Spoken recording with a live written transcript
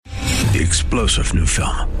the explosive new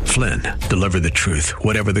film, Flynn, Deliver the Truth,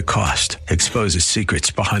 Whatever the Cost, exposes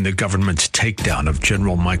secrets behind the government's takedown of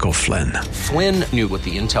General Michael Flynn. Flynn knew what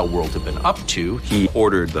the intel world had been up to. He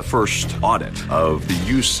ordered the first audit of the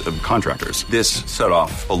use of contractors. This set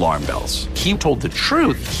off alarm bells. He told the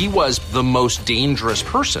truth. He was the most dangerous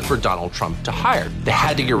person for Donald Trump to hire. They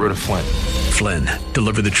had to get rid of Flynn. Flynn,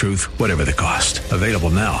 Deliver the Truth, Whatever the Cost. Available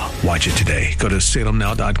now. Watch it today. Go to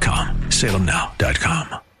salemnow.com.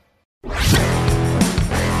 salemnow.com.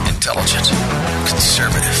 Intelligent,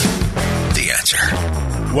 conservative, The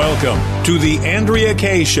Answer. Welcome to the Andrea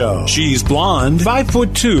Kaye Show. She's blonde,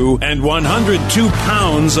 5'2", and 102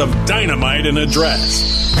 pounds of dynamite in a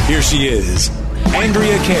dress. Here she is,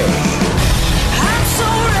 Andrea Kaye. I'm so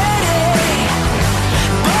ready,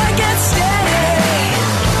 boy, get steady,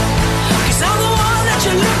 'cause I'm the one that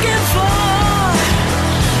you're looking for.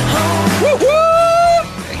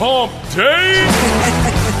 Woo-hoo! Hump Day!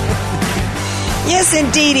 Yes,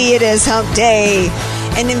 indeedy, it is Hump Day.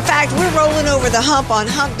 And in fact, we're rolling over the hump on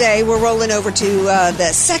Hump Day. We're rolling over to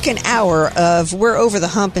the second hour of, we're over the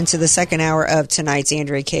hump into the second hour of tonight's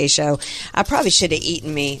Andrea Kaye Show. I probably should have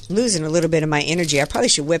eaten me, losing a little bit of my energy. I probably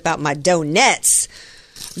should whip out my donuts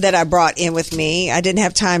that I brought in with me. I didn't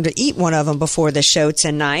have time to eat one of them before the show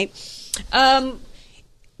tonight.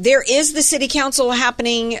 There is the city council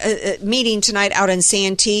happening, meeting tonight out in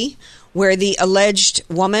Santee, where the alleged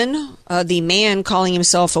woman, the man calling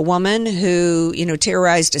himself a woman who,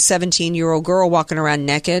 terrorized a 17-year-old girl walking around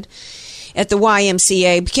naked at the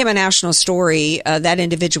YMCA, became a national story. That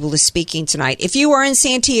individual is speaking tonight. If you are in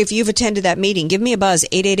Santee, if you've attended that meeting, give me a buzz,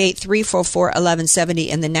 888-344-1170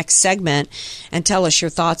 in the next segment, and tell us your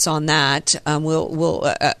thoughts on that. And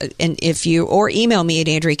if you, or email me at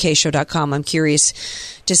AndreaKayeShow.com. I'm curious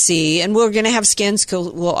to see, and we're going to have skins.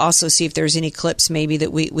 We'll also see if there's any clips maybe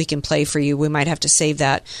that we can play for you. We might have to save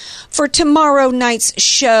that for tomorrow night's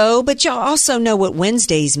show, but y'all also know what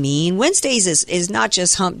Wednesdays mean. Wednesdays is not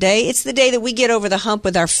just hump day. It's the day that we get over the hump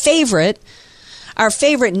with our favorite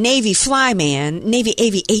Navy flyman, Navy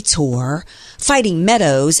aviator, Fighting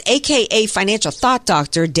Meadows, a.k.a. financial thought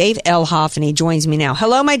doctor, Dave Elhoff, and he joins me now.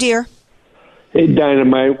 Hello, my dear. Hey,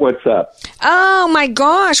 Dynamite, what's up? Oh, my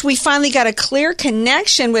gosh. We finally got a clear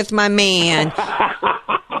connection with my man.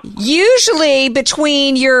 Usually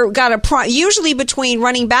between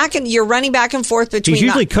running back and forth between. He's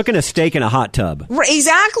usually cooking a steak in a hot tub.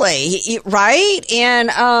 Exactly, right?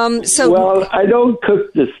 And so. Well, I don't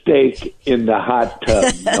cook the steak in the hot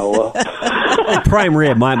tub, Noah. Prime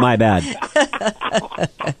rib, my bad.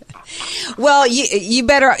 Well, you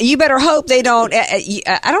better hope they don't.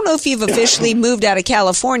 I don't know if you've officially moved out of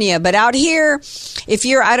California, but out here, if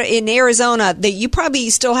you're out in Arizona, you probably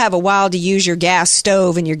still have a while to use your gas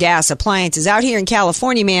stove and your gas appliances. Out here in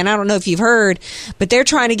California, man, I don't know if you've heard, but they're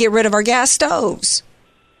trying to get rid of our gas stoves.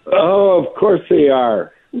 Oh, of course they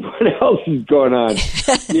are. What else is going on?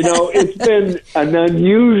 It's been an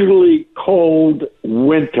unusually cold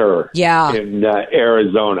winter in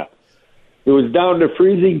Arizona. It was down to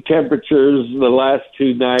freezing temperatures the last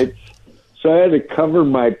 2 nights, so I had to cover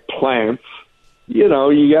my plants. You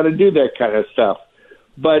got to do that kind of stuff.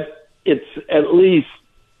 But it's at least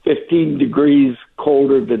 15 degrees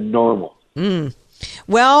colder than normal. Mm.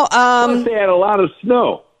 Well, plus they had a lot of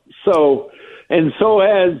snow. So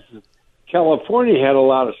has California had a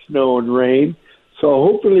lot of snow and rain. So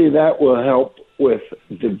hopefully that will help with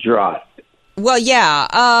the drought. Well,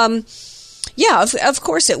 yeah. Yeah, of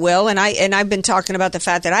course it will, and I've been talking about the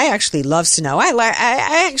fact that I actually love snow.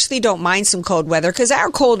 I actually don't mind some cold weather because our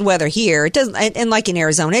cold weather here, it doesn't, and like in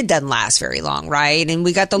Arizona, it doesn't last very long, right? And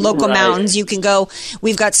we got the local mountains you can go.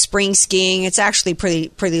 We've got spring skiing. It's actually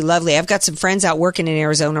pretty lovely. I've got some friends out working in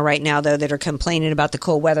Arizona right now though that are complaining about the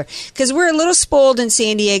cold weather because we're a little spoiled in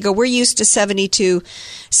San Diego. We're used to 72,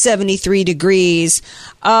 73 degrees,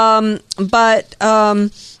 but.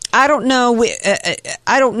 I don't know.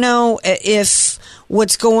 I don't know if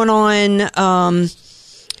what's going on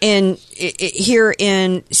here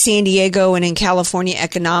in San Diego and in California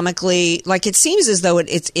economically. Like it seems as though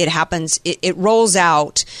it happens. It rolls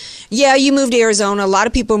out. Yeah, you moved to Arizona. A lot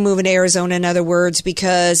of people are moving to Arizona, in other words,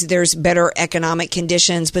 because there's better economic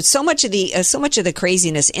conditions. But so much of the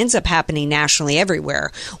craziness ends up happening nationally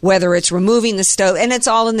everywhere, whether it's removing the stove, and it's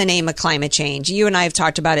all in the name of climate change. You and I have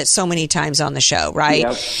talked about it so many times on the show, right?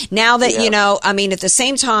 Yep. Now that, at the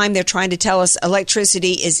same time, they're trying to tell us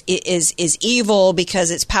electricity is evil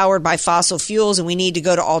because it's powered by fossil fuels and we need to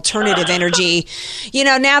go to alternative energy. You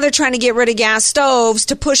know, now they're trying to get rid of gas stoves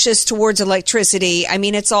to push us towards electricity. I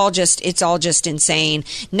mean, it's all just insane.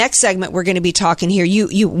 Next segment, we're going to be talking here.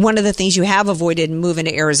 You one of the things you have avoided in moving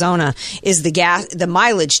to Arizona is the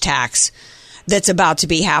mileage tax that's about to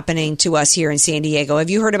be happening to us here in San Diego. Have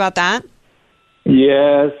you heard about that?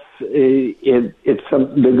 Yes, it's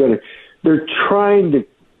something they're trying to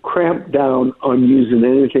cramp down on using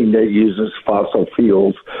anything that uses fossil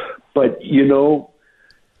fuels. But, you know,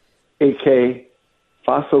 AK,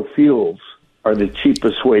 fossil fuels are the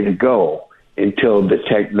cheapest way to go until the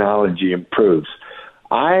technology improves.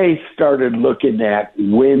 I started looking at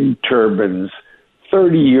wind turbines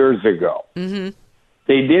 30 years ago. Mm-hmm.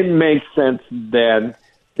 They didn't make sense then.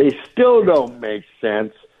 They still don't make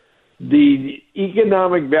sense. The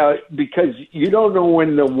economic value, because you don't know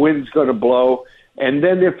when the wind's going to blow, and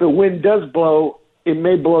then if the wind does blow, it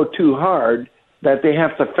may blow too hard that they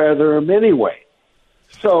have to feather them anyway.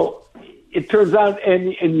 So it turns out,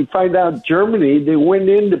 and you find out Germany, they went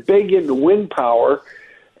big into wind power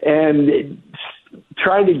and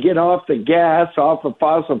tried to get off the gas, off of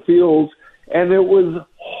fossil fuels, and it was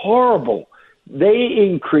horrible. They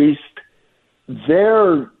increased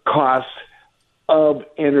their cost of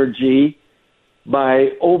energy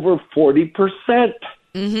by over 40%.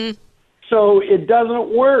 Mm-hmm. So it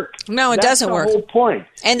doesn't work. No, it doesn't work. That's the whole point.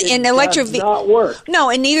 And does not work. No,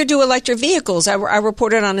 and neither do electric vehicles. I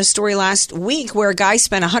reported on a story last week where a guy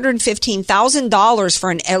spent $115,000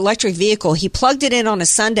 for an electric vehicle. He plugged it in on a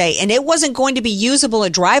Sunday, and it wasn't going to be usable or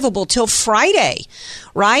drivable till Friday,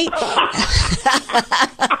 right?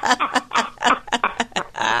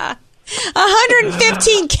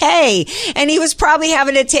 $115K, and he was probably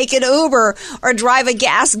having to take an Uber or drive a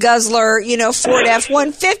gas guzzler, Ford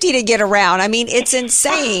F-150 to get around. I mean, it's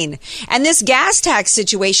insane. And this gas tax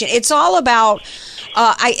situation, it's all about,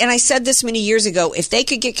 I said this many years ago, if they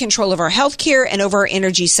could get control of our healthcare and over our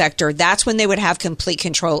energy sector, that's when they would have complete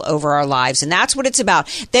control over our lives. And that's what it's about.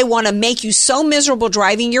 They want to make you so miserable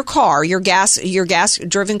driving your car, your gas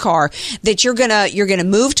driven car, that you're gonna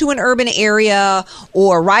move to an urban area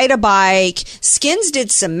or ride a bike. Skins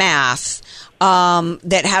did some math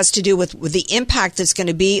that has to do with the impact that's going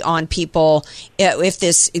to be on people if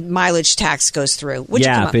this mileage tax goes through.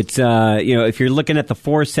 If it's if you're looking at the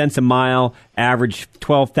 4 cents a mile, average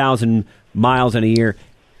 12,000 miles in a year,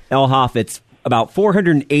 Elhoff, it's about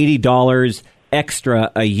 $480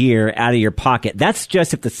 extra a year out of your pocket. That's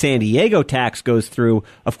just if the San Diego tax goes through.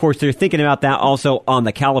 Of course, they're thinking about that also on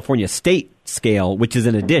the California state scale, which is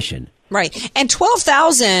an addition. Right. And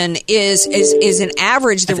 12,000 is an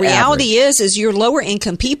average. The reality is your lower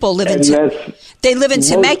income people live in Temecula.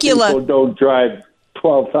 Most people don't drive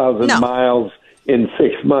 12,000 miles in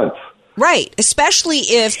 6 months. Right, especially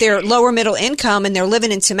if they're lower middle income and they're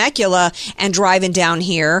living in Temecula and driving down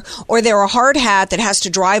here, or they're a hard hat that has to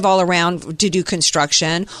drive all around to do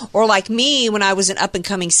construction, or like me when I was an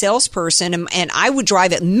up-and-coming salesperson and I would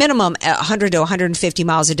drive at minimum 100 to 150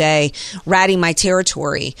 miles a day, ratting my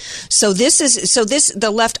territory. So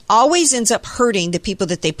the left always ends up hurting the people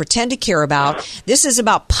that they pretend to care about. This is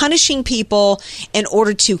about punishing people in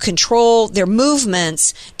order to control their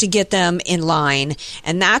movements to get them in line,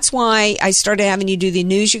 and that's why I started having you do the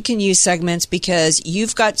News You Can Use segments, because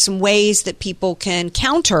you've got some ways that people can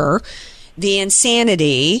counter the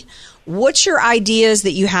insanity. What's your ideas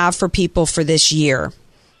that you have for people for this year?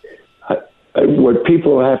 What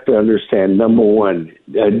people have to understand, number one,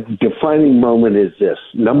 a defining moment is this.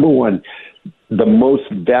 Number one, the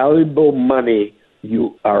most valuable money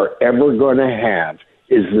you are ever going to have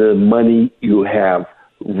is the money you have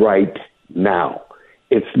right now.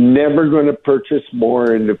 It's never going to purchase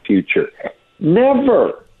more in the future.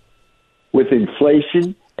 Never. With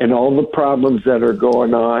inflation and all the problems that are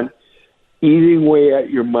going on, eating away at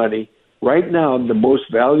your money, right now, the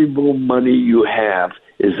most valuable money you have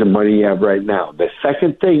is the money you have right now. The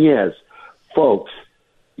second thing is, folks,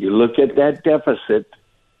 you look at that deficit.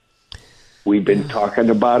 We've been talking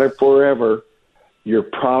about it forever. You're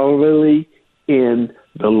probably in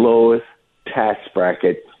the lowest tax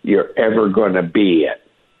bracket you're ever going to be in.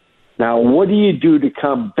 Now, what do you do to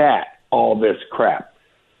combat all this crap?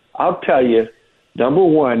 I'll tell you, number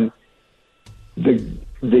one, the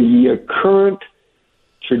current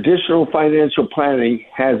traditional financial planning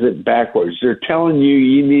has it backwards. They're telling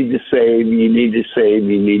you need to save, you need to save,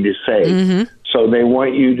 you need to save. Mm-hmm. So they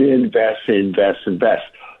want you to invest.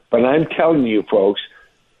 But I'm telling you, folks,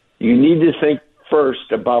 you need to think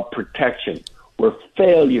first about protection, where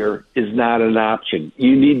failure is not an option.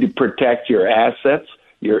 You need to protect your assets,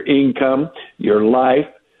 your income, your life,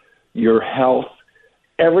 your health.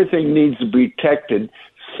 Everything needs to be protected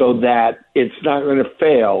so that it's not going to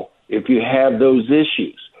fail if you have those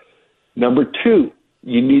issues. Number two,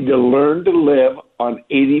 you need to learn to live on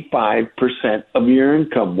 85% of your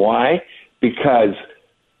income. Why? Because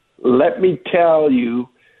let me tell you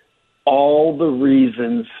all the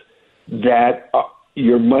reasons that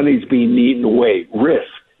your money's being eaten away. Risk,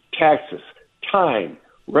 taxes, time,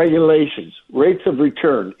 regulations, rates of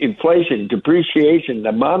return, inflation, depreciation,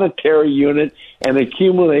 the monetary unit, and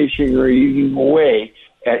accumulation are eating away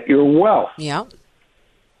at your wealth. Yeah.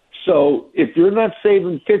 So if you're not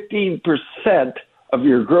saving 15% of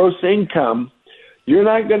your gross income, you're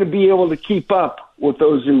not going to be able to keep up with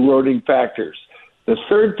those eroding factors. The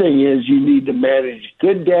third thing is you need to manage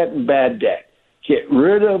good debt and bad debt. Get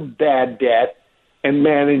rid of bad debt and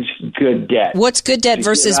manage good debt. What's good debt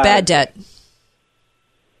versus bad debt?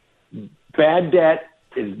 Bad debt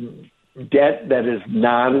is debt that is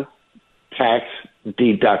non-tax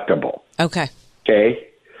deductible. Okay. Okay?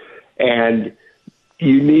 And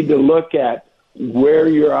you need to look at where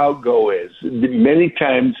your outgo is. Many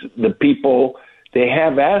times the people, they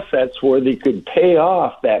have assets where they could pay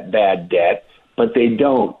off that bad debt, but they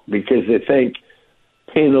don't because they think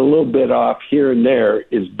paying a little bit off here and there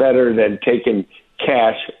is better than taking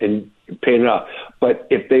cash and paying it off. But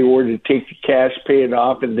if they were to take the cash, pay it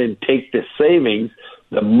off, and then take the savings,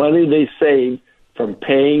 the money they save from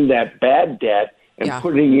paying that bad debt and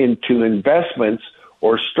putting into investments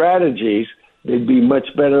or strategies, they'd be much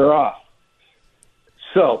better off.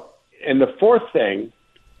 So, and the fourth thing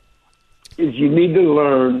is you need to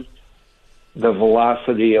learn the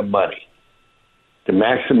velocity of money to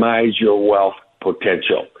maximize your wealth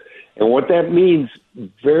potential. And what that means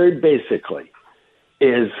very basically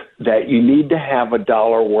is that you need to have a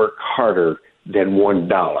dollar work harder than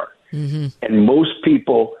 $1. Mm-hmm. And most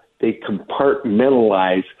people, they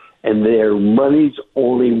compartmentalize and their money's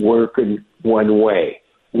only working one way.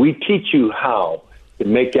 We teach you how to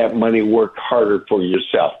make that money work harder for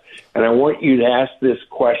yourself. And I want you to ask this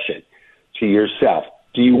question to yourself.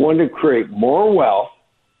 Do you want to create more wealth,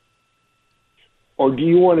 or do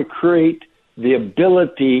you want to create the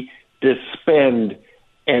ability to spend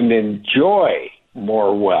and enjoy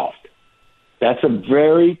more wealth? That's a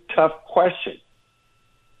very tough question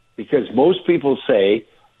because most people say,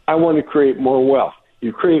 I want to create more wealth.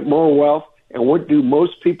 You create more wealth, and what do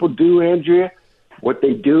most people do, Andrea? What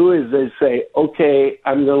they do is they say, okay,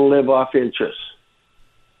 I'm going to live off interest.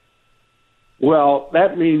 Well,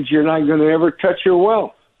 that means you're not going to ever touch your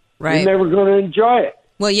wealth. Right. You're never going to enjoy it.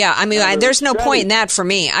 Well, yeah, I mean, there's no point in that for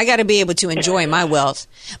me. I got to be able to enjoy my wealth.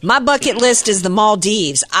 My bucket list is the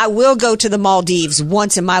Maldives. I will go to the Maldives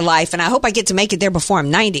once in my life, and I hope I get to make it there before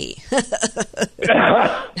I'm 90.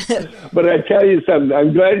 But I tell you something.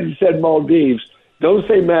 I'm glad you said Maldives. Don't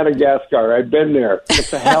say Madagascar. I've been there.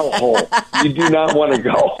 It's a hellhole. You do not want to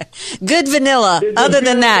go. Good vanilla. Other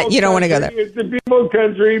than that, you don't want to go there. It's a beautiful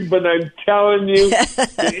country, but I'm telling you,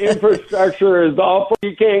 the infrastructure is awful.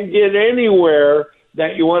 You can't get anywhere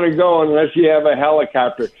that you want to go unless you have a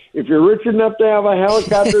helicopter. If you're rich enough to have a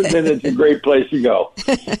helicopter, then it's a great place to go.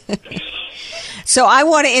 So I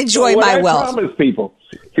want to enjoy my wealth.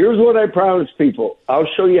 Here's what I promise people. I'll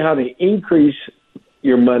show you how to increase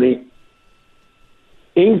your money,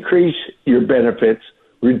 increase your benefits,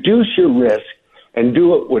 reduce your risk, and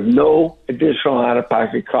do it with no additional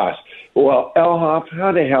out-of-pocket costs. Well, Elhoff,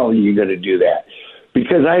 how the hell are you going to do that?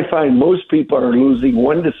 Because I find most people are losing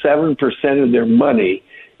 1 to 7% of their money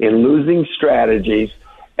in losing strategies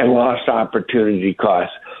and lost opportunity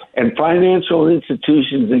costs. And financial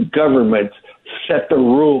institutions and governments set the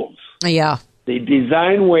rules. Yeah. They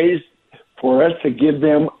design ways for us to give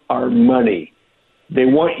them our money. They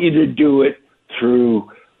want you to do it through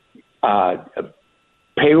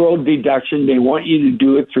payroll deduction. They want you to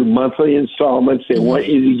do it through monthly installments. They want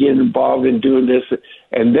you to get involved in doing this.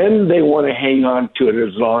 And then they want to hang on to it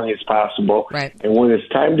as long as possible. Right. And when it's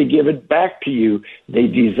time to give it back to you, they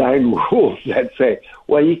design rules that say,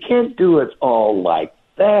 well, you can't do it all like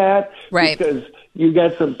that. Right. Because you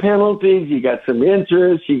got some penalties, you got some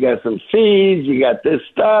interest, you got some fees, you got this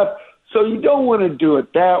stuff. So you don't want to do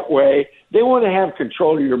it that way. They want to have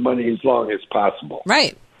control of your money as long as possible.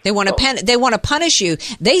 Right. They want to they want to punish you.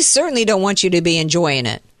 They certainly don't want you to be enjoying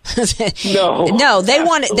it. No, they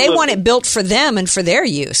want it built for them and for their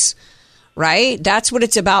use. Right? That's what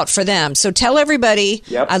it's about for them. So tell everybody,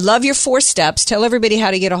 I love your 4 steps. Tell everybody how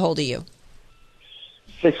to get a hold of you.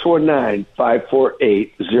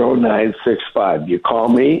 619-548-0965. You call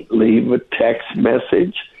me, leave a text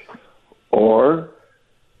message, or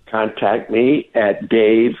contact me at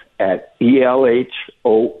Dave at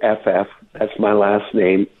ELHOFF. That's my last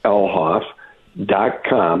name,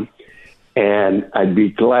 Elhoff.com. and I'd be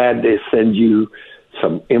glad to send you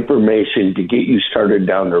some information to get you started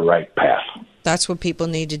down the right path. That's what people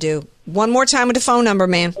need to do. One more time with the phone number,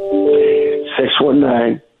 man.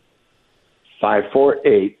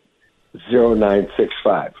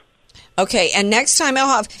 619-548-0965. Okay, and next time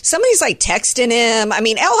Elhoff, somebody's like texting him. I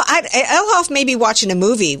mean, Elhoff may be watching a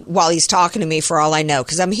movie while he's talking to me for all I know,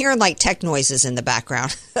 because I'm hearing like tech noises in the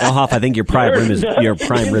background. Elhoff, I think your prime rib is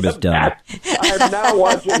done. I'm not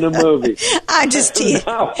watching the movie. I just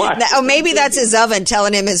oh, maybe that's his oven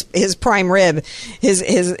telling him his prime rib, his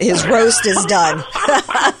roast is done.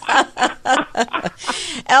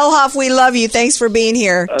 Elhoff, we love you. Thanks for being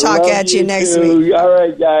here. Talk at you next week. All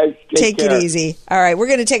right, guys. Take it easy. All right, we're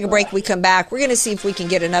going to take a break. We come back. We're going to see if we can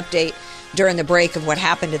get an update during the break of what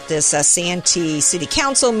happened at this Santee City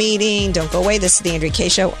Council meeting. Don't go away. This is the Andrea Kaye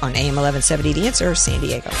Show on AM 1170 The Answer, San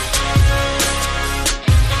Diego.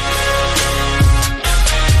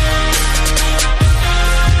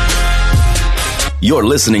 You're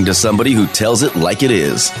listening to somebody who tells it like it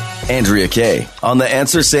is. Andrea Kaye on The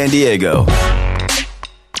Answer San Diego.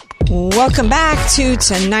 Welcome back to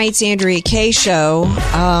tonight's Andrea Kaye Show.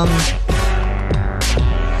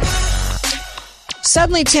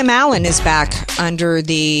 Suddenly, Tim Allen is back under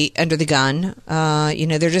the gun.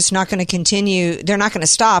 They're just not going to continue. They're not going to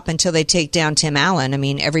stop until they take down Tim Allen. I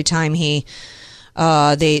mean, every time they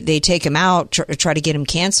take him out, try to get him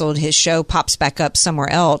canceled, his show pops back up somewhere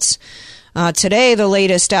else. Today, the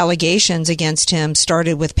latest allegations against him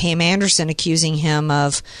started with Pam Anderson accusing him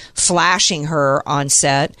of flashing her on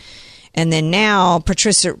set. And then now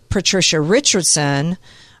Patricia Richardson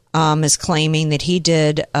is claiming that he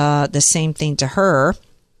did the same thing to her.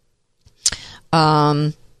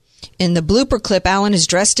 In the blooper clip, Allen is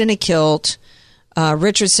dressed in a kilt.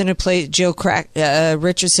 Richardson, who played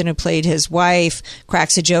his wife,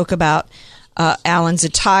 cracks a joke about Allen's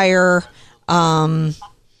attire.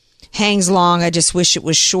 Hangs long, I just wish it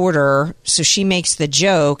was shorter. So she makes the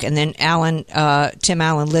joke, and then Tim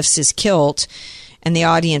Allen lifts his kilt, and the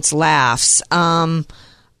audience laughs.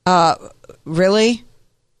 Really?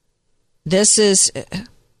 This is...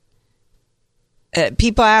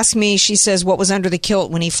 people ask me, she says, what was under the kilt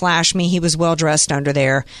when he flashed me? He was well dressed under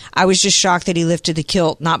there. I was just shocked that he lifted the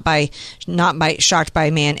kilt, not shocked by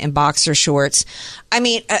a man in boxer shorts. I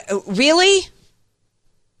mean, really?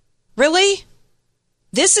 Really?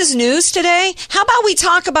 This is news today? How about we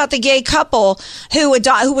talk about the gay couple who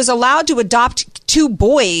was allowed to adopt 2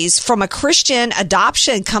 boys from a Christian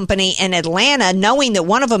adoption company in Atlanta, knowing that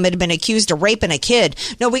one of them had been accused of raping a kid?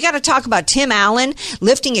 No, we got to talk about Tim Allen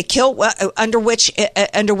lifting a kilt under which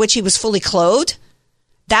he was fully clothed.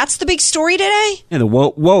 That's the big story today. And the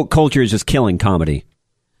woke culture is just killing comedy.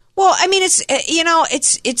 Well, I mean, it's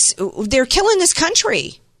they're killing this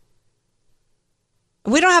country.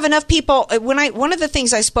 We don't have enough people. One of the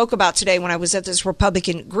things I spoke about today when I was at this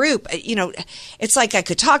Republican group, it's like I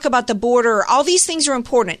could talk about the border. All these things are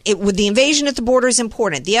important. With the invasion at the border is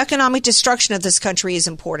important. The economic destruction of this country is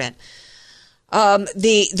important.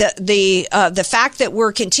 The fact that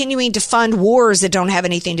we're continuing to fund wars that don't have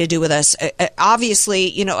anything to do with us,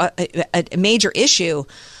 obviously, a major issue.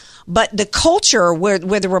 But the culture where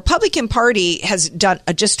the Republican Party has done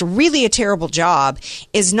just really a terrible job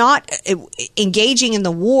is not engaging in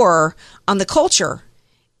the war on the culture,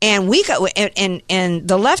 and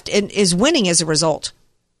the left is winning as a result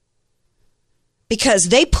because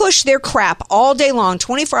they push their crap all day long,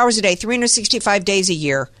 24 hours a day, 365 days a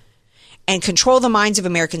year, and control the minds of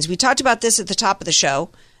Americans. We talked about this at the top of the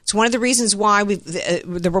show. It's one of the reasons why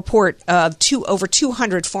the report of over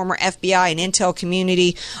 200 former FBI and intel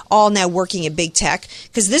community all now working at big tech,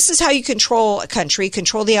 because this is how you control a country,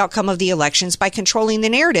 control the outcome of the elections, by controlling the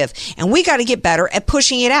narrative. And we got to get better at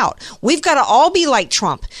pushing it out. We've got to all be like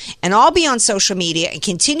Trump and all be on social media and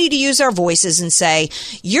continue to use our voices and say,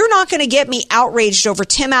 you're not going to get me outraged over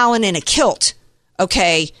Tim Allen in a kilt,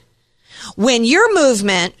 okay? When your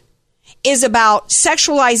movement is about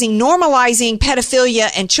sexualizing, normalizing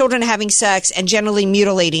pedophilia and children having sex and generally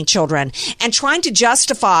mutilating children and trying to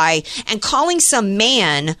justify and calling some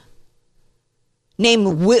man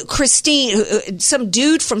named Christine, some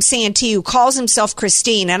dude from Santee who calls himself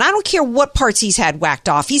Christine, and I don't care what parts he's had whacked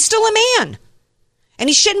off, he's still a man. And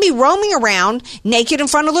he shouldn't be roaming around naked in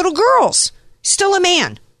front of little girls. Still a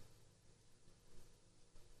man.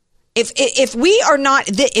 If we are not,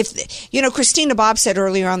 Christina Bobb said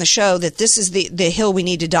earlier on the show that this is the hill we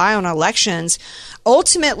need to die on elections.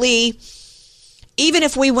 Ultimately, even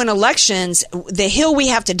if we win elections, the hill we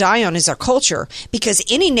have to die on is our culture, because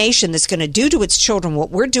any nation that's going to do to its children what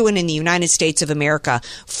we're doing in the United States of America,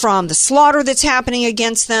 from the slaughter that's happening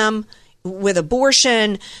against them with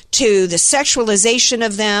abortion, to the sexualization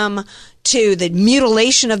of them, to the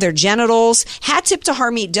mutilation of their genitals. Hat tip to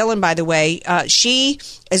Harmeet Dillon, by the way. She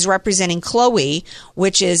is representing Chloe,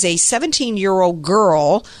 which is a 17-year-old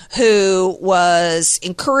girl who was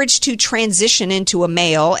encouraged to transition into a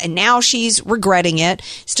male, and now she's regretting it,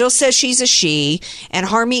 still says she's a she, and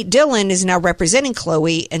Harmeet Dillon is now representing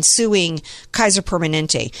Chloe and suing Kaiser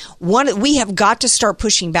Permanente. We have got to start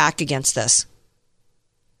pushing back against this.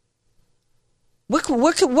 What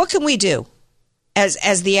can we do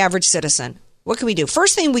as the average citizen? What can we do?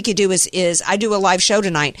 First thing we could do is I do a live show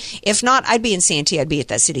tonight. If not, I'd be in Santee. I'd be at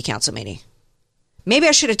that city council meeting. Maybe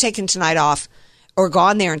I should have taken tonight off or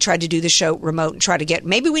gone there and tried to do the show remote and try to get,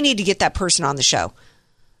 maybe we need to get that person on the show.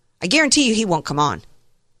 I guarantee you he won't come on.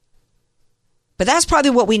 But that's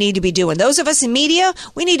probably what we need to be doing. Those of us in media,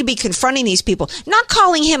 we need to be confronting these people, not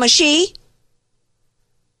calling him a she.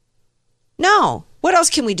 No. What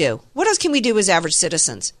else can we do? What else can we do as average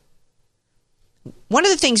citizens? One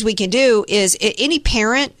of the things we can do is any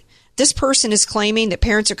parent, this person is claiming that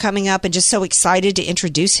parents are coming up and just so excited to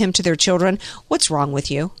introduce him to their children. What's wrong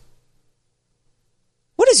with you?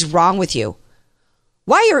 What is wrong with you?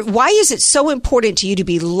 Why is it so important to you to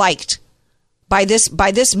be liked by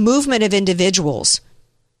this movement of individuals?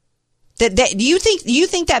 That do you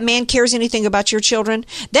think that man cares anything about your children?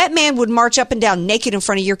 That man would march up and down naked in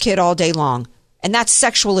front of your kid all day long. And that's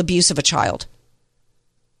sexual abuse of a child.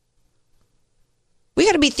 We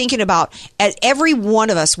got to be thinking about, at every one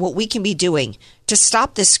of us, what we can be doing to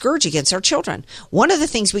stop this scourge against our children. One of the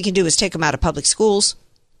things we can do is take them out of public schools.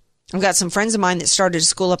 I've got some friends of mine that started a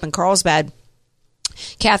school up in Carlsbad,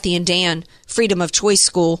 Kathy and Dan, Freedom of Choice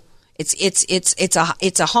School.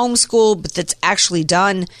 It's a home school, but that's actually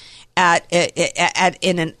done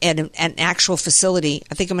in an actual facility.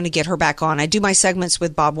 I think I'm going to get her back on. I do my segments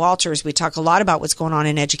with Bob Walters. We talk a lot about what's going on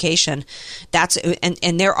in education.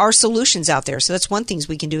 And there are solutions out there. So that's one thing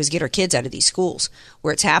we can do is get our kids out of these schools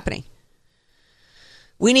where it's happening.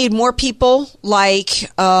 We need more people like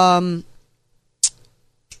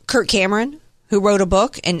Kirk Cameron, who wrote a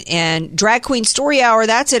book, and Drag Queen Story Hour.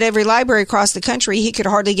 That's at every library across the country. He could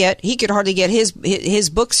hardly get his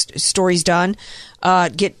book stories done.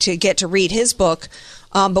 Get to read his book.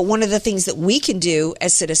 But one of the things that we can do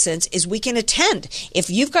as citizens is we can attend. If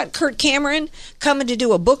you've got Kirk Cameron coming to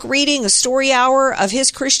do a book reading, a story hour of his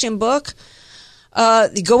Christian book,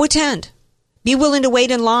 go attend. Be willing to wait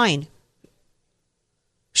in line.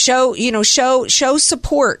 Show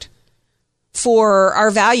support for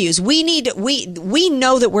our values. We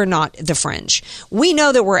know that we're not the fringe. We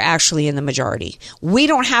know that we're actually in the majority. We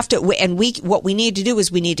don't have to, what we need to do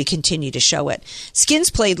is we need to continue to show it. Skins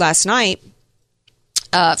Played last night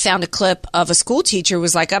found a clip of a school teacher who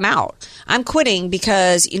was like, I'm out. I'm quitting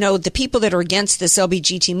because, the people that are against this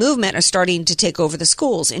LBGT movement are starting to take over the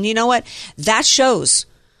schools. And you know what? That shows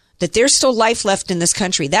that there's still life left in this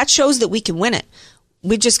country. That shows that we can win it.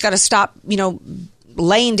 We just got to stop,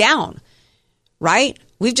 laying down. Right?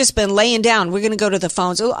 We've just been laying down. We're going to go to the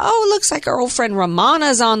phones. Oh, it looks like our old friend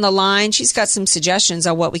Romana's on the line. She's got some suggestions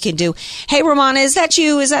on what we can do. Hey, Romana, is that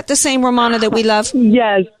you? Is that the same Romana that we love?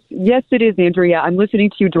 Yes, it is, Andrea. I'm listening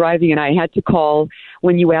to you driving, and I had to call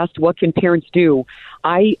when you asked what can parents do.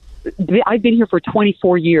 I've been here for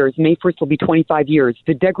 24 years. May 1st will be 25 years.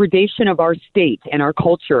 The degradation of our state and our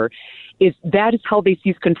culture that is how they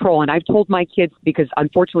seize control. And I've told my kids, because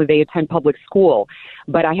unfortunately they attend public school,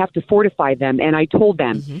 but I have to fortify them. And I told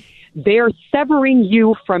them, they're severing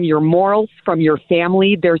you from your morals, from your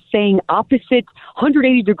family. They're saying opposite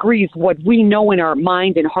 180 degrees what we know in our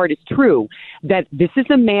mind and heart is true, that this is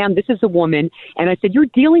a man, this is a woman. And I said, you're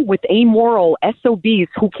dealing with amoral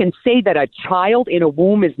SOBs who can say that a child in a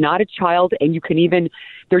womb is not a child. And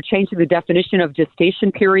they're changing the definition of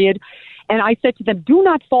gestation period. And I said to them, do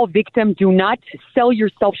not fall victim. Do not sell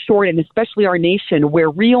yourself short, and especially our nation, where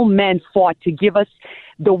real men fought to give us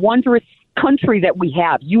the wondrous country that we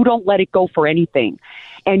have. You don't let it go for anything.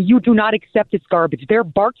 And you do not accept its garbage. They're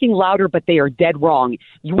barking louder, but they are dead wrong.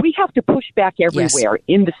 We have to push back everywhere,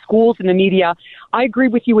 in the schools, in the media. I agree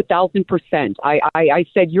with you 1,000%. I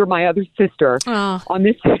said you're my other sister on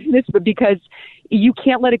this, because you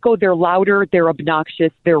can't let it go. They're louder, they're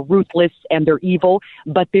obnoxious, they're ruthless, and they're evil.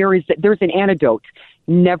 But there's an antidote.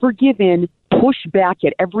 Never give in. Push back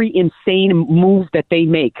at every insane move that they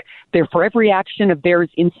make. For every action of theirs,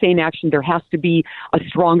 insane action, there has to be a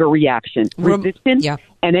stronger reaction. Resistance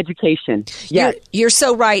and education. Yes. You're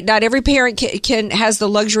so right. Not every parent has the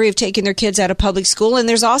luxury of taking their kids out of public school. And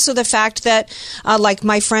there's also the fact that, like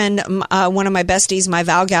my friend, one of my besties, my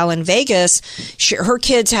Val Gal in Vegas, her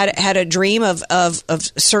kids had a dream of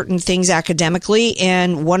certain things academically.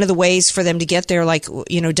 And one of the ways for them to get there, like,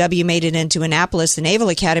 W made it into Annapolis, the Naval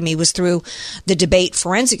Academy, was through the debate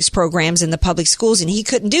forensics programs in the public schools. And he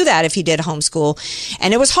couldn't do that if he did homeschool.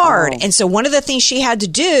 And it was hard. And so one of the things she had to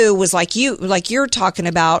do was like you're talking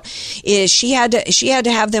about, is she had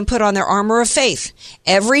to have them put on their armor of faith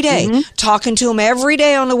every day, talking to them every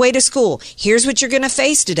day on the way to school. Here's what you're going to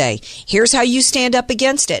face today. Here's how you stand up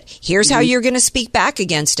against it. Here's how you're going to speak back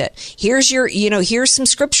against it. Here's here's some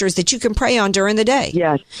scriptures that you can pray on during the day.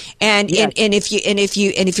 Yes. And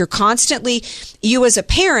if you're constantly, you as a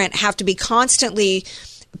parent have to be constantly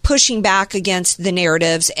pushing back against the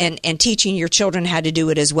narratives and teaching your children how to do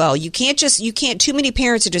it as well. You can't too many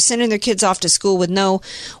parents are just sending their kids off to school without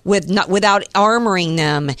armoring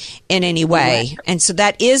them in any way. Right. And so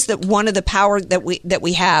that is one of the power that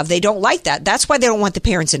we have. They don't like that. That's why they don't want the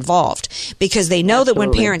parents involved, because they know that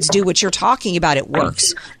when parents do what you're talking about, it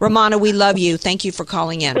works. Romana, we love you. Thank you for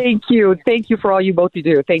calling in. Thank you. Thank you for all you both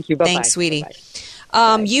do. Thank you. Bye-bye. Thanks, sweetie.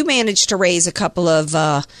 Bye-bye. You managed to raise a couple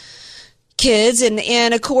of kids,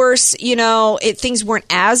 and of course, things weren't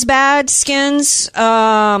as bad, Skins,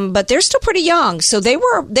 but they're still pretty young, so they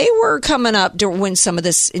were coming up when some of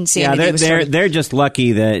this insanity was starting. They're just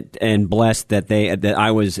lucky that and blessed that I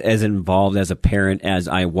was as involved as a parent as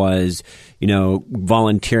I was,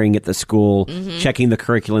 volunteering at the school, checking the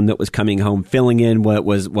curriculum that was coming home, filling in what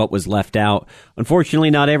was left out. Unfortunately,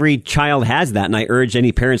 not every child has that, and I urge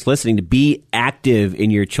any parents listening to be active in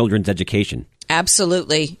your children's education.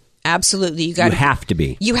 Absolutely. You have to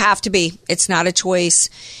be. You have to be. It's not a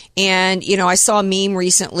choice. And I saw a meme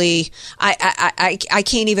recently. I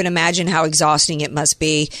can't even imagine how exhausting it must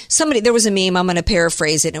be. There was a meme. I'm going to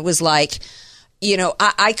paraphrase it. And it was like,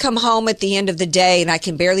 I come home at the end of the day and I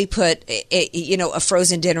can barely put a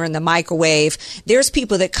frozen dinner in the microwave. There's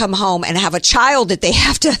people that come home and have a child that they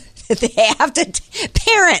have to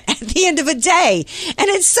parent at the end of a day. And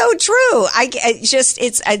it's so true.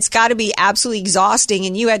 It's got to be absolutely exhausting.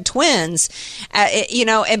 And you had twins,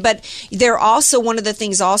 but they're also one of the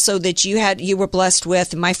things also that you were blessed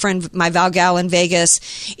with. My friend, my Val Gal in Vegas,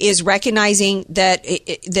 is recognizing that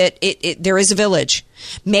there is a village.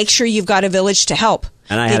 Make sure you've got a village to help.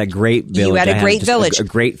 And I had a great village. You had a great village. A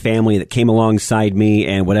great family that came alongside me,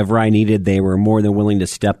 and whatever I needed, they were more than willing to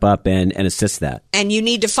step up and assist that. And you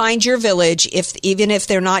need to find your village, even if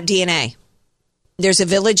they're not DNA. There's a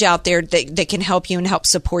village out there that can help you and help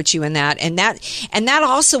support you in that. And that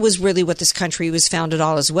also was really what this country was founded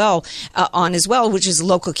on as well, which is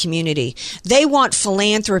local community. They want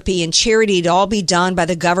philanthropy and charity to all be done by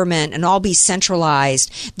the government and all be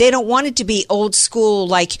centralized. They don't want it to be old school,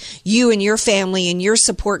 like you and your family and your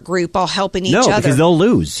support group all helping each other. No, because they'll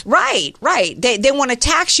lose. Right. They want to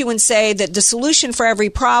tax you and say that the solution for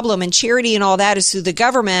every problem and charity and all that is through the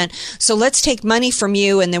government. So let's take money from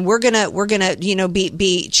you, and then we're gonna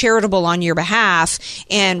be charitable on your behalf.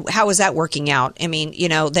 And how is that working out? I mean,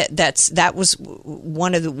 that was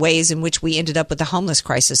one of the ways in which we ended up with the homeless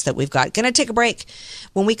crisis that we've got. Going to take a break.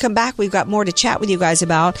 When we come back, we've got more to chat with you guys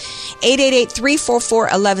about.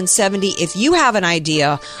 888-344-1170. If you have an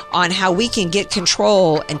idea on how we can get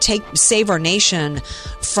control and save our nation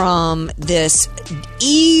from this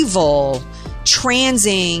evil,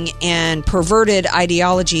 transing and perverted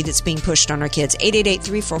ideology that's being pushed on our kids.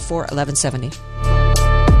 888-344-1170.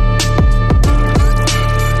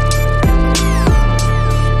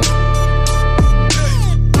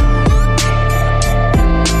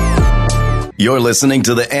 You're listening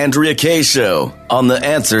to The Andrea Kaye Show on The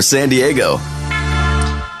Answer San Diego.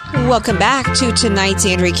 Welcome back to tonight's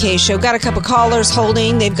Andrea Kaye Show. Got a couple callers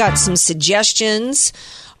holding. They've got some suggestions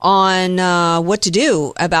on what to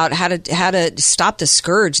do about how to stop the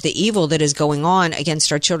scourge, the evil that is going on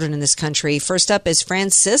against our children in this country. First up is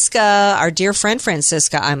Francisca, our dear friend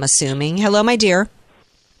Francisca, I'm assuming. Hello, my dear.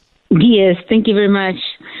 Yes, thank you very much.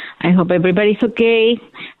 I hope everybody's okay.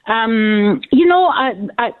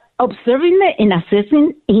 Observing and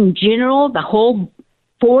assessing in general the whole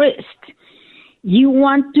forest, you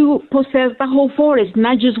want to possess the whole forest,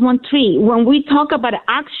 not just one tree. When we talk about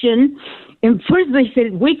action, and first they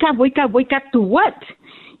said, wake up to what?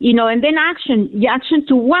 And then action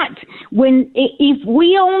to what? If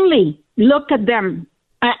we only look at them,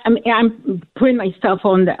 I'm putting myself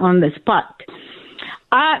on the spot.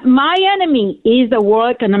 My enemy is the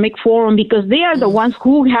World Economic Forum, because they are the ones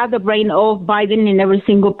who have the brain of Biden and every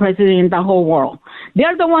single president in the whole world.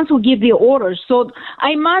 They're the ones who give the orders. So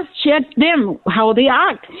I must check them, how they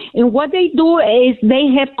act. And what they do is they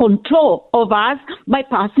have control of us by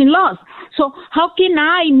passing laws. So how can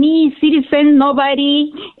I, me, citizen,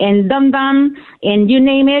 nobody, and dum-dum, and you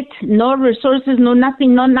name it, no resources, no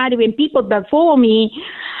nothing, not even people that follow me,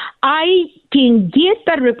 I can get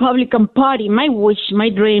the Republican Party, my wish, my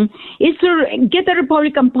dream, is to get the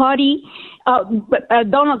Republican Party,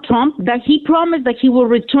 Donald Trump, that he promised that he will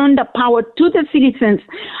return the power to the citizens.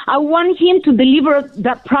 I want him to deliver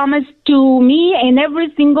that promise to me and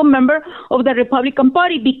every single member of the Republican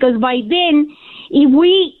Party, because by then, if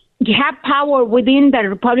we have power within the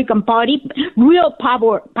Republican Party, real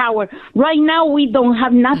power. Right now, we don't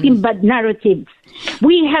have nothing but narratives.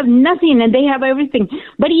 We have nothing, and they have everything.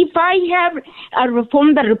 But if I have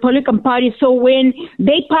reformed the Republican Party, so when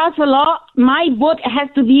they pass a law, my vote has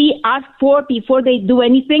to be asked for before they do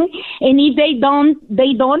anything. And if they don't.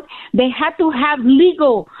 They have to have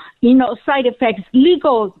legal side effects,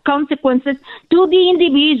 legal consequences to the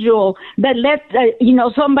individual that lets,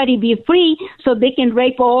 somebody be free so they can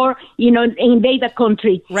rape or, invade the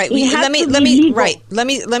country. Right.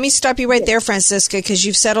 Let me stop you right there, Francisca, because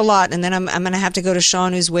you've said a lot, and then I'm going to have to go to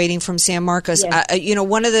Sean, who's waiting from San Marcos.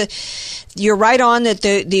 Yes. You're right on that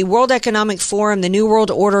the World Economic Forum, the New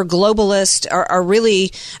World Order, globalists are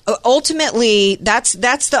really, ultimately, that's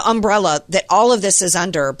the umbrella that all of this is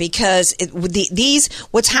under, because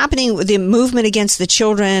what's happening with the movement against the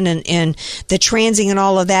children and the transing and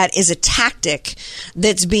all of that is a tactic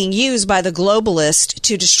that's being used by the globalist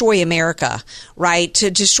to destroy America, right?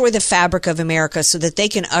 To destroy the fabric of America so that they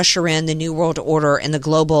can usher in the New World Order and the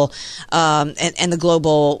global and the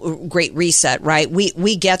global Great Reset, right?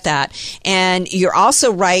 We get that. And you're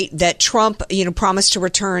also right that Trump, promised to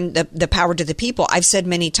return the power to the people. I've said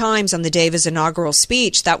many times on the day of his inaugural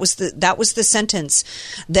speech, that was the sentence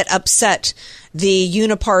that upset the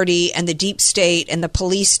uniparty and the deep state and the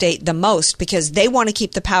police state the most, because they want to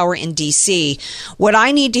keep the power in D.C. What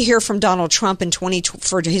I need to hear from Donald Trump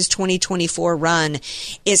for his 2024 run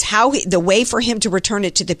is how the way for him to return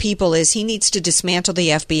it to the people is he needs to dismantle the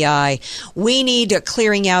FBI. We need a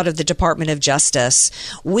clearing out of the Department of Justice.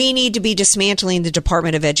 We need to be dismantling the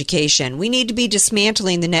Department of Education. We need to be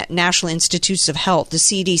dismantling the National Institutes of Health, the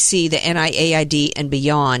CDC, the NIAID, and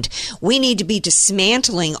beyond. We need to be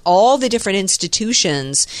dismantling all the different institutions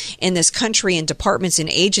in this country and departments and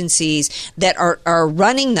agencies that are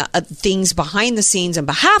running the things behind the scenes on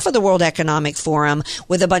behalf of the World Economic Forum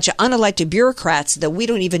with a bunch of unelected bureaucrats that we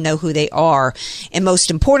don't even know who they are. And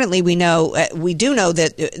most importantly, we do know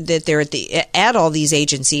that they're at all these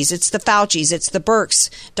agencies. It's the Faucis, it's the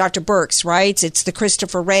Birx, Dr. Birx, right? It's the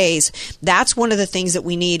Christopher Wrays. That's one of the things that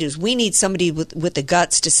we need somebody with the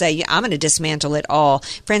guts to say, yeah, I'm going to dismantle it all.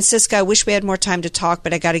 Francisca, I wish we had more time to talk,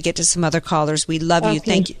 but I got to get to some other callers. We love you.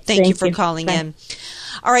 Thank you for calling in.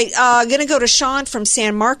 All right, going to go to Sean from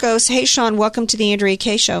San Marcos. Hey, Sean, welcome to the Andrea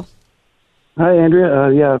Kaye Show. Hi,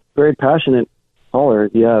 Andrea. Very passionate caller.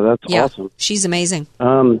 Yeah, that's awesome. She's amazing.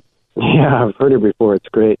 Yeah, I've heard her before. It's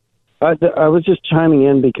great. I was just chiming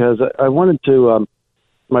in because I wanted to.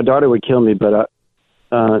 My daughter would kill me, but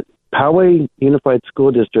Poway Unified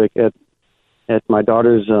School District at my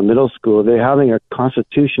daughter's middle school, they're having a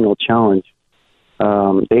constitutional challenge.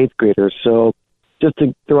 The 8th graders. So just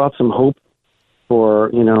to throw out some hope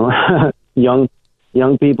for, young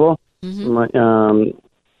people. Mm-hmm.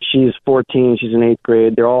 She's 14. She's in 8th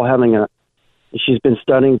grade. They're all she's been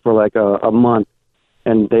studying for like a month,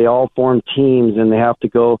 and they all form teams, and they have to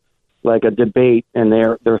go like a debate, and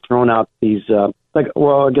they're thrown out these, like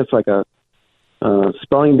a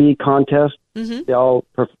spelling bee contest. Mm-hmm. They all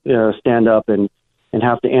stand up and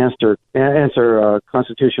have to answer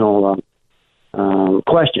constitutional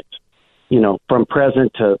questions, from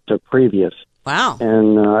present to previous. Wow.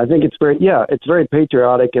 And I think it's very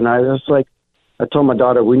patriotic. And I told my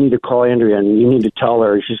daughter, we need to call Andrea and you need to tell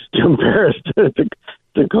her. She's too embarrassed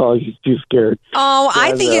to call. She's too scared. Oh,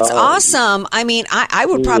 I think it's awesome. I mean, I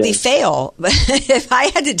would probably fail if I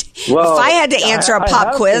had to answer a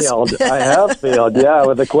pop quiz. I have failed. Yeah.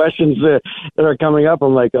 With the questions that are coming up,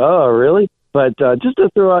 I'm like, oh, really? But just to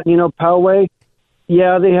throw out, Poway,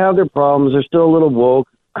 yeah, they have their problems. They're still a little woke.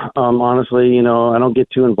 Honestly, I don't get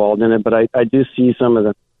too involved in it, but I do see some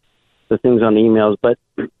of the things on the emails. But,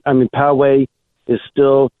 I mean, Poway is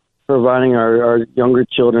still providing our younger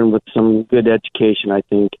children with some good education, I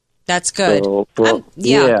think. That's good. So,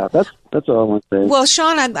 that's That's all I want to say. Well,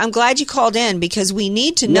 Sean, I'm glad you called in because we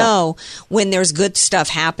need to know when there's good stuff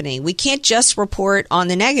happening. We can't just report on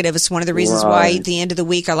the negative. It's one of the reasons why at the end of the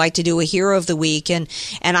week I like to do a hero of the week. And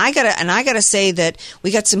I gotta say that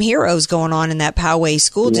we got some heroes going on in that Poway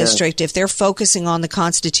School District. If they're focusing on the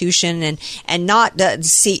Constitution and not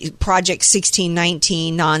the Project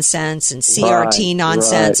 1619 nonsense and CRT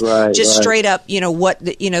nonsense, just straight up, what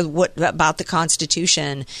about the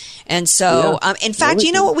Constitution. And so, in fact,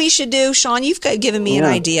 you know what we should do? Sean, you've given me an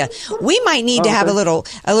idea. We might need to have a little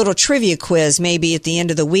trivia quiz maybe at the end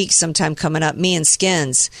of the week sometime coming up. Me and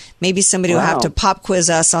Skins. Maybe somebody will have to pop quiz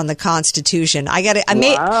us on the Constitution. I gotta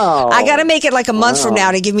make it like a month from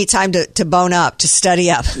now to give me time to bone up, to study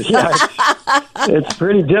up. It's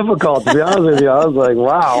pretty difficult, to be honest with you. I was like,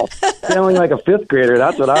 wow, feeling like a fifth grader.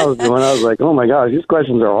 That's what I was doing. I was like, oh my gosh, these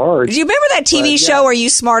questions are hard. Do you remember that TV show Are You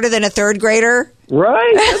Smarter Than a Third Grader?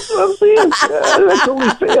 Right, that's what I'm saying. I totally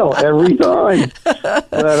fail every time.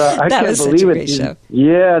 But I can't believe it. Show.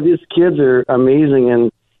 Yeah, these kids are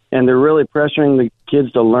amazing, and they're really pressuring the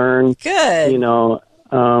kids to learn. Good. And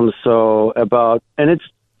it's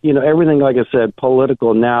everything, like I said,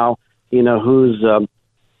 political now. Who's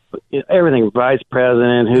everything, vice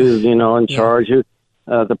president, who's in charge, who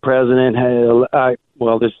the president.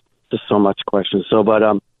 There's just so much questions.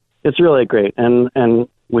 But it's really great, and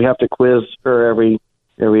we have to quiz her every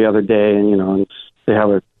other day, and they have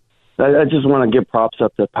a. I just want to give props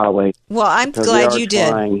up to Poway. Well, I'm glad you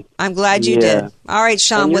did. I'm glad you did. All right,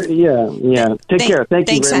 Sean. Take care.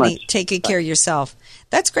 Thanks, very honey. Much. Take good care of yourself.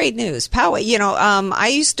 That's great news. Poway. I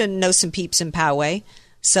used to know some peeps in Poway,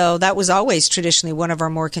 so that was always traditionally one of our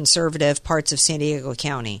more conservative parts of San Diego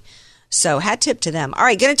County. So hat tip to them. All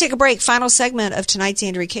right, going to take a break. Final segment of tonight's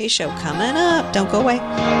Andrea Kaye Show coming up. Don't go away.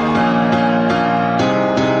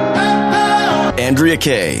 Andrea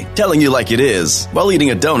Kaye, telling you like it is, while eating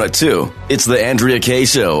a donut, too. It's the Andrea Kaye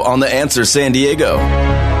Show on The Answer San Diego.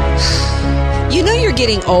 You know you're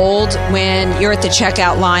getting old when you're at the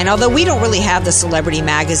checkout line, although we don't really have the celebrity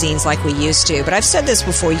magazines like we used to. But I've said this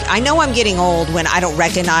before. I know I'm getting old when I don't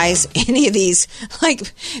recognize any of these,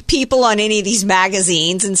 people on any of these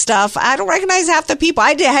magazines and stuff. I don't recognize half the people.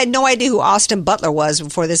 I had no idea who Austin Butler was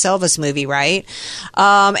before this Elvis movie, right?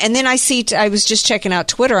 And then I was just checking out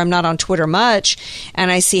Twitter. I'm not on Twitter much. And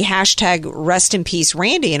I see hashtag rest in peace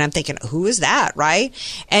Randy. And I'm thinking, who is that, right?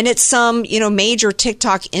 And it's some, major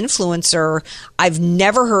TikTok influencer I've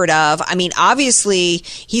never heard of. I mean, obviously,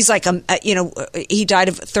 he's like, he died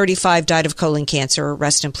of 35, died of colon cancer.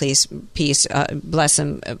 Rest in peace. Bless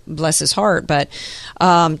him, bless his heart. But,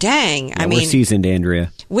 dang, yeah, we're seasoned,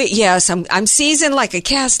 Andrea. Yes, I'm seasoned like a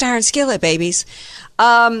cast iron skillet, babies.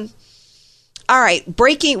 All right,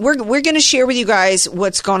 breaking. We're going to share with you guys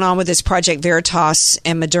what's going on with this Project Veritas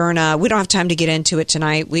and Moderna. We don't have time to get into it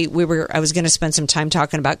tonight. I was going to spend some time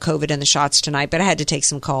talking about COVID and the shots tonight, but I had to take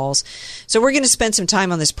some calls. So we're going to spend some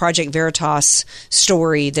time on this Project Veritas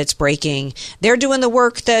story that's breaking. They're doing the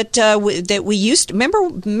work that we used to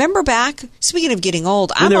remember back. Speaking of getting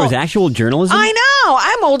old, when there was actual journalism. I know.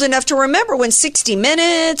 I'm old enough to remember when 60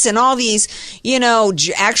 Minutes and all these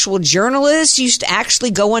actual journalists used to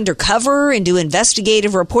actually go undercover and do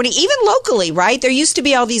investigative reporting, even locally, right? There used to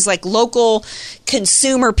be all these local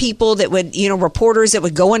consumer people that would, reporters that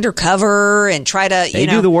would go undercover and try to, They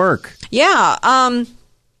do the work. Yeah.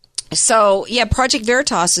 So, Project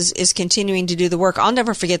Veritas is continuing to do the work. I'll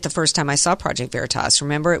never forget the first time I saw Project Veritas.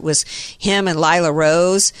 Remember, it was him and Lila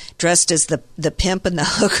Rose dressed as the pimp and the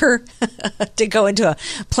hooker to go into a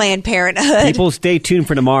Planned Parenthood. People stay tuned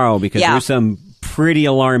for tomorrow because there's some pretty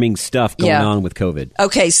alarming stuff going on with COVID.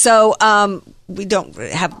 Okay, so we don't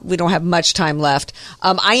have much time left.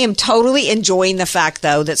 I am totally enjoying the fact,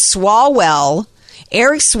 though, that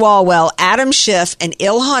Eric Swalwell, Adam Schiff, and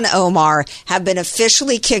Ilhan Omar have been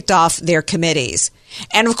officially kicked off their committees.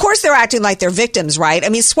 And, of course, they're acting like they're victims, right? I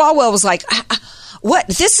mean, Swalwell was like, what?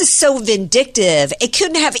 This is so vindictive. It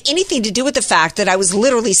couldn't have anything to do with the fact that I was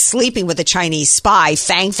literally sleeping with a Chinese spy,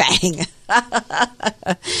 Fang Fang.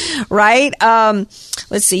 Right?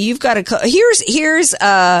 Let's see. You've got here's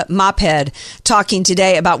Mophead talking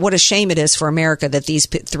today about what a shame it is for America that these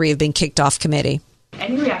three have been kicked off committee.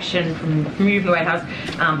 Any reaction from you from the White House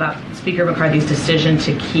about Speaker McCarthy's decision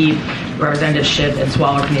to keep Representative Schiff and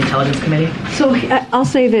Swalwell from the Intelligence Committee? So I'll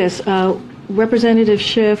say this. Representative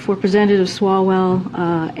Schiff, Representative Swalwell,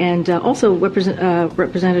 and also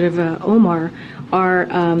Representative Omar are,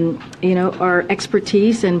 our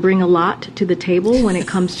expertise and bring a lot to the table when it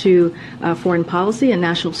comes to foreign policy and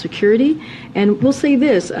national security. And we'll say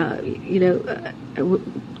this,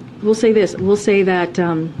 we'll say that,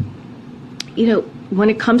 when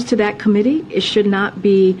it comes to that committee, it should not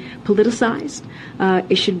be politicized.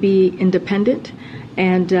 It should be independent.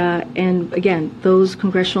 And again, those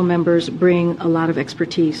congressional members bring a lot of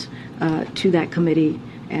expertise to that committee,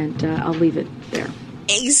 and I'll leave it there.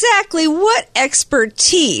 Exactly what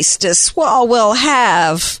expertise does Swalwell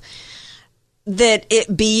have that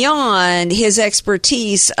it beyond his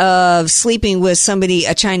expertise of sleeping with somebody,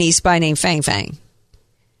 a Chinese spy named Fang Fang?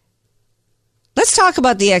 Let's talk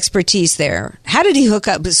about the expertise there. How did he hook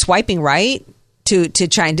up? Swiping right to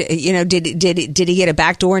China? Did he get a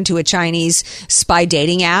backdoor into a Chinese spy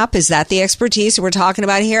dating app? Is that the expertise we're talking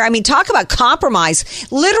about here? I mean, talk about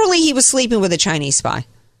compromise. Literally, he was sleeping with a Chinese spy.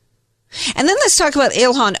 And then let's talk about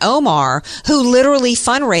Ilhan Omar, who literally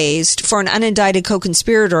fundraised for an unindicted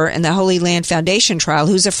co-conspirator in the Holy Land Foundation trial,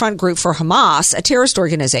 who's a front group for Hamas, a terrorist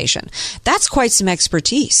organization. That's quite some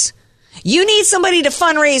expertise. You need somebody to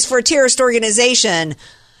fundraise for a terrorist organization.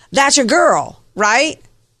 That's your girl, right?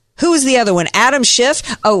 Who was the other one? Adam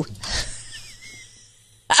Schiff? Oh,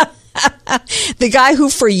 the guy who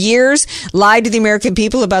for years lied to the American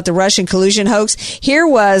people about the Russian collusion hoax.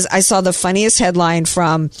 I saw the funniest headline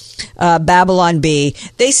from Babylon Bee.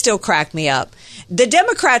 They still crack me up. The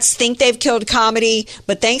Democrats think they've killed comedy,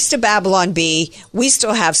 but thanks to Babylon Bee, we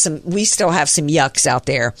still have some yucks out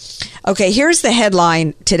there. Okay, here's the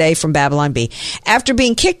headline today from Babylon Bee. After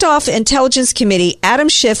being kicked off Intelligence Committee, Adam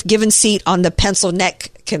Schiff given seat on the Pencil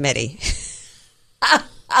Neck Committee.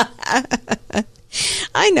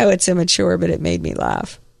 I know it's immature, but it made me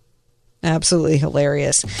laugh. Absolutely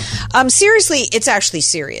hilarious. Seriously, it's actually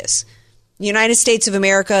serious. United States of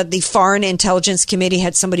America, the Foreign Intelligence Committee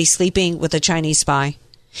had somebody sleeping with a Chinese spy,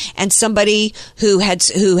 and somebody who had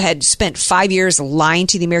spent 5 years lying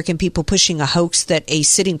to the American people, pushing a hoax that a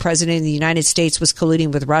sitting president of the United States was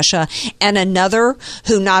colluding with Russia, and another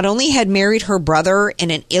who not only had married her brother in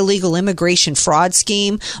an illegal immigration fraud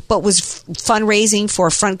scheme, but was fundraising for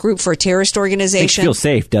a front group for a terrorist organization. Makes you feel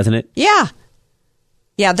safe, doesn't it? Yeah.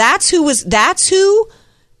 That's who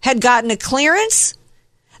had gotten a clearance.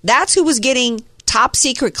 That's who was getting top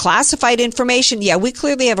secret classified information. Yeah, we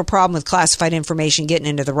clearly have a problem with classified information getting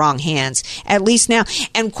into the wrong hands, at least now.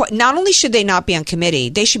 And not only should they not be on committee,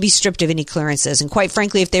 they should be stripped of any clearances. And quite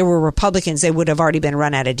frankly, if they were Republicans, they would have already been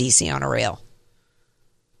run out of D.C. on a rail.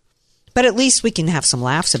 But at least we can have some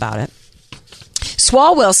laughs about it.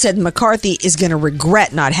 Swalwell said McCarthy is going to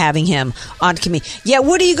regret not having him on committee. Yeah,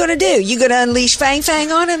 what are you going to do? You going to unleash Fang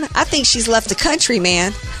Fang on him? I think she's left the country,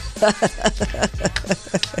 man.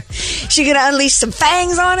 She gonna unleash some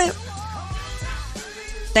fangs on it?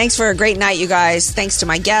 Thanks for a great night, you guys. Thanks to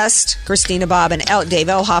my guest, Christina Bobb and Dave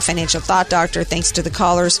Elhoff, Financial Thought Doctor. Thanks to the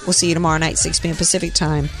callers. We'll see you tomorrow night, 6 p.m. Pacific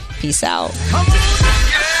time. Peace out.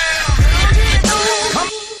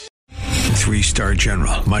 3-star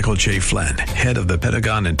General Michael J. Flynn, head of the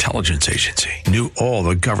Pentagon Intelligence Agency, knew all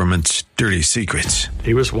the government's dirty secrets.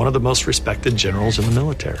 He was one of the most respected generals in the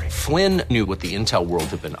military. Flynn knew what the intel world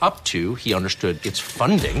had been up to. He understood its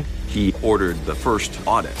funding. He ordered the first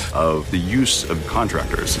audit of the use of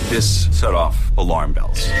contractors. This set off alarm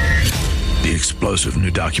bells. The explosive new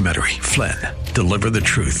documentary, Flynn, Deliver the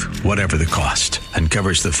Truth, Whatever the Cost,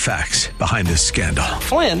 uncovers the facts behind this scandal.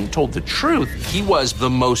 Flynn told the truth. He was the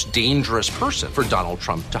most dangerous person for Donald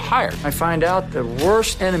Trump to hire. I find out the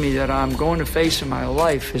worst enemy that I'm going to face in my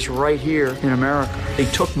life is right here in America. They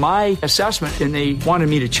took my assessment and they wanted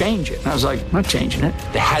me to change it. And I was like, I'm not changing it.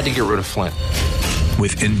 They had to get rid of Flynn.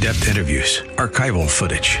 With in-depth interviews, archival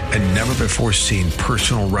footage, and never-before-seen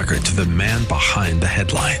personal records of the man behind the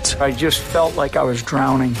headlines. I just felt like I was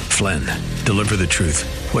drowning. Flynn, Deliver the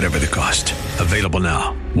Truth, Whatever the Cost. Available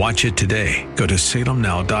now. Watch it today. Go to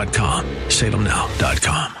salemnow.com.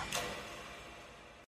 salemnow.com.